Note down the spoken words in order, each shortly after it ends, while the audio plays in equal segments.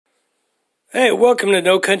Hey, welcome to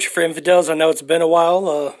No Country for Infidels. I know it's been a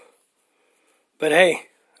while, but hey,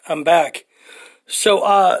 I'm back.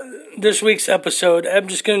 So, this week's episode, I'm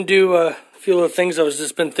just going to do a few little things I was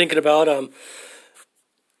just been thinking about. And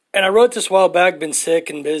I wrote this a while back, been sick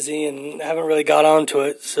and busy, and haven't really got onto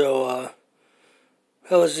it. So,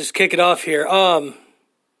 let's just kick it off here.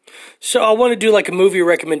 So I want to do like a movie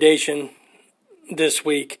recommendation this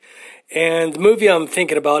week. And the movie I'm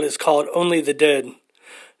thinking about is called Only the Dead.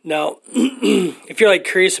 Now, if you're like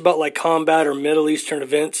curious about like combat or Middle Eastern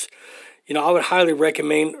events, I would highly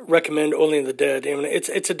recommend Only the Dead. I mean,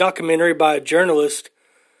 it's a documentary by a journalist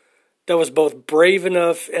that was both brave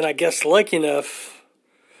enough and I guess lucky enough,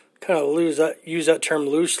 kind of use that term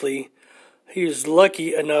loosely. He was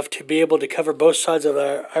lucky enough to be able to cover both sides of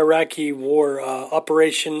the Iraqi war,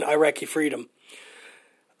 Operation Iraqi Freedom,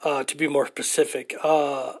 to be more specific.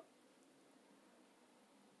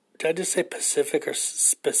 Did I just say Pacific or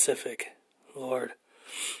specific? Lord.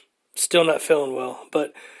 Still not feeling well.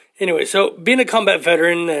 But anyway, so being a combat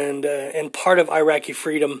veteran and part of Iraqi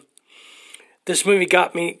freedom, this movie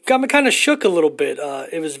got me kind of shook a little bit.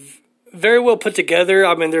 It was very well put together.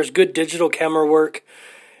 I mean, there's good digital camera work.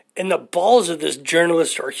 And the balls of this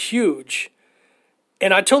journalist are huge.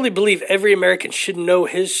 And I totally believe every American should know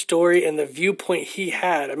his story and the viewpoint he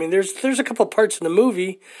had. I mean, there's a couple parts in the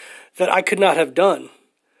movie that I could not have done.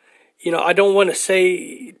 I don't want to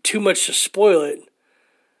say too much to spoil it.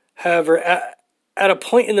 However, at a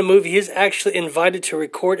point in the movie, he's actually invited to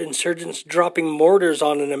record insurgents dropping mortars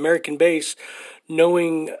on an American base,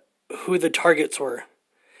 knowing who the targets were.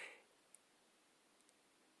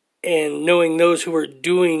 And knowing those who were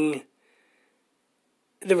they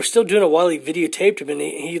were still doing it while he videotaped them, and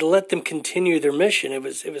he let them continue their mission. It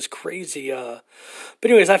was crazy. But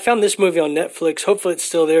anyways, I found this movie on Netflix. Hopefully it's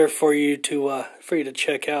still there for you to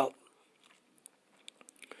check out.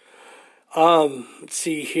 Let's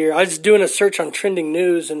see here. I was doing a search on trending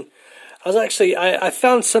news, and I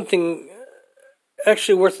found something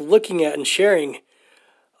actually worth looking at and sharing.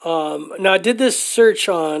 Now I did this search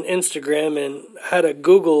on Instagram and had to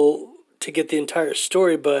Google to get the entire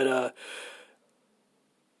story, but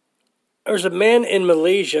there's a man in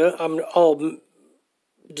Malaysia. I'll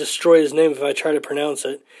destroy his name if I try to pronounce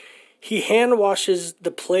it. He hand washes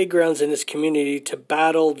the playgrounds in his community to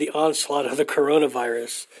battle the onslaught of the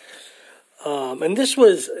coronavirus. And this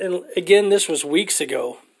was weeks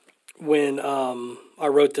ago when I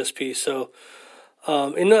wrote this piece. So,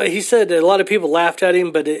 he said a lot of people laughed at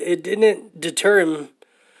him, but it didn't deter him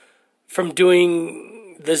from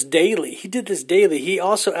doing this daily. He did this daily. He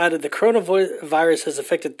also added the coronavirus has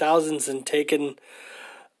affected thousands and taken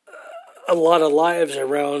a lot of lives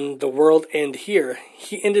around the world and here.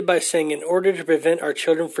 He ended by saying, in order to prevent our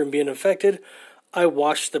children from being infected, I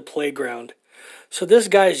washed the playground. So this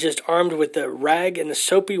guy is just armed with the rag and the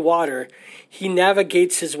soapy water. He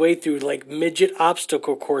navigates his way through like midget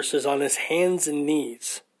obstacle courses on his hands and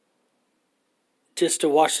knees just to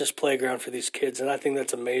wash this playground for these kids. And I think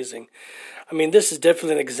that's amazing. I mean, this is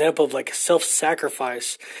definitely an example of like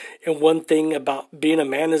self-sacrifice and one thing about being a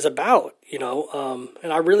man is about, and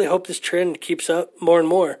I really hope this trend keeps up more and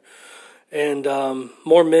more. And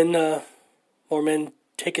more men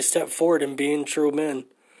take a step forward in being true men.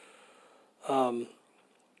 Now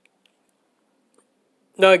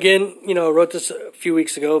again, I wrote this a few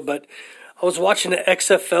weeks ago, but I was watching an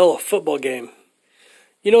XFL football game.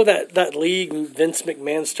 That league Vince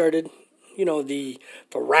McMahon started? The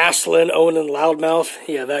wrestling, owning loudmouth?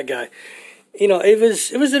 Yeah, that guy.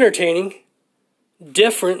 It was entertaining.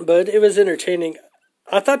 Different, but it was entertaining.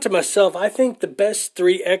 I thought to myself, I think the best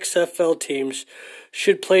 3 XFL teams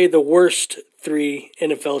should play the worst 3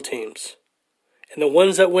 NFL teams. And the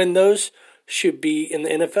ones that win those should be in the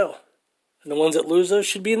NFL. And the ones that lose those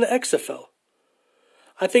should be in the XFL.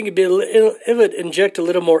 I think it would inject a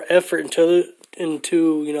little more effort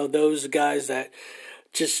into those guys that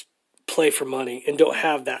just play for money and don't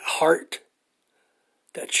have that heart,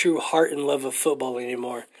 that true heart and love of football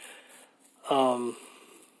anymore. But I'm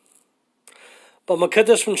going to cut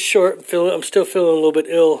this one short. I'm still feeling a little bit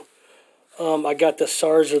ill. I got the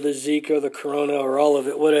SARS or the Zika or the Corona or all of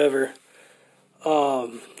it, whatever.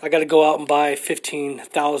 I got to go out and buy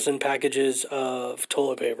 15,000 packages of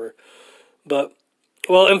toilet paper. But,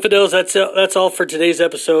 well, infidels, that's all for today's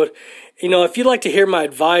episode. If you'd like to hear my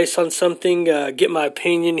advice on something, get my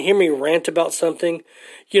opinion, hear me rant about something,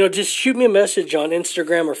 just shoot me a message on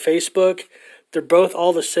Instagram or Facebook. They're both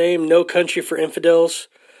all the same, No Country for Infidels.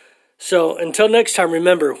 So, until next time,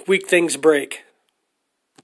 remember, weak things break.